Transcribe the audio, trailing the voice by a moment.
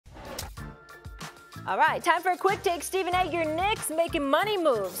All right, time for a quick take. Stephen A., your Knicks making money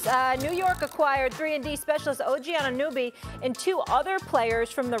moves. New York acquired 3-and-D specialist OG Anunoby and 2 other players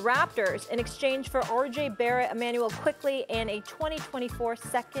from the Raptors in exchange for RJ Barrett, Emmanuel Quickley, and a 2024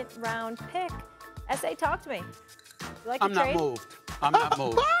 second-round pick. S.A., talk to me. You like I'm the trade? not moved. I'm not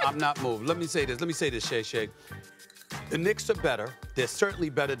moved. I'm not moved. Let me say this, Shay. The Knicks are better. They're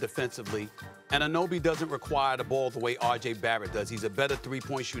certainly better defensively. And Anunoby doesn't require the ball the way RJ Barrett does. He's a better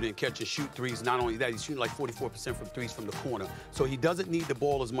three-point shooter and catch and shoot threes. Not only that, he's shooting like 44% from threes from the corner. So he doesn't need the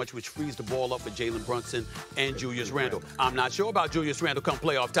ball as much, which frees the ball up for Jalen Brunson and Julius Randle. I'm not sure about Julius Randle come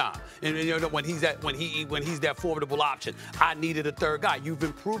playoff time. And you know, when he's that formidable option. I needed a third guy. You've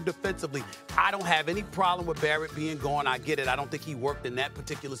improved defensively. I don't have any problem with Barrett being gone. I get it. I don't think he worked in that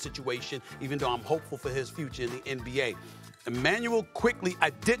particular situation, even though I'm hopeful for his future in the NBA. Emmanuel Quickley, I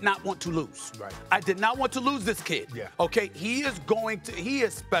did not want to lose. Right. I did not want to lose this kid. Yeah. Okay, he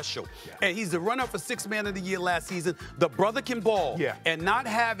is special. Yeah. And he's the runner for 6th Man of the Year last season. The brother can ball. Yeah. And not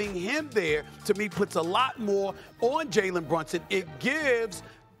having him there, to me, puts a lot more on Jalen Brunson. It gives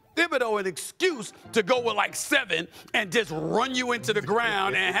Thibodeau an excuse to go with like 7 and just run you into the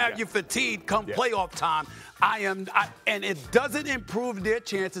ground and have you fatigued come playoff time. And it doesn't improve their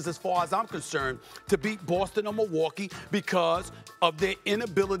chances, as far as I'm concerned, to beat Boston or Milwaukee because of their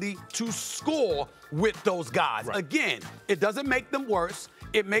inability to score with those guys. Right. Again, it doesn't make them worse.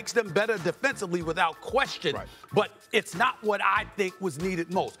 It makes them better defensively without question. Right. But it's not what I think was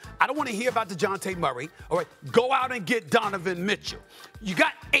needed most. I don't want to hear about DeJounte Murray. All right, go out and get Donovan Mitchell. You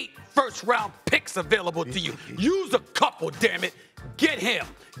got 8 first-round picks available to you. Use a couple, damn it. Get him.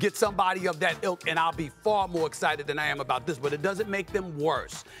 Get somebody of that ilk, and I'll be far more excited than I am about this. But it doesn't make them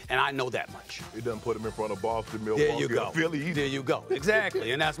worse, and I know that much. It doesn't put him in front of Boston, Milwaukee, there you go. Philly either. There you go.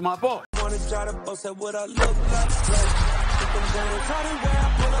 Exactly, and that's my point. Wanna try to boast at what I look like. Think I'm gonna try to wear,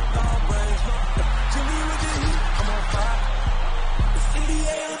 pull up long range. Jimmy with the heat, I'm on fire. It's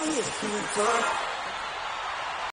NBA over here, feeling fun.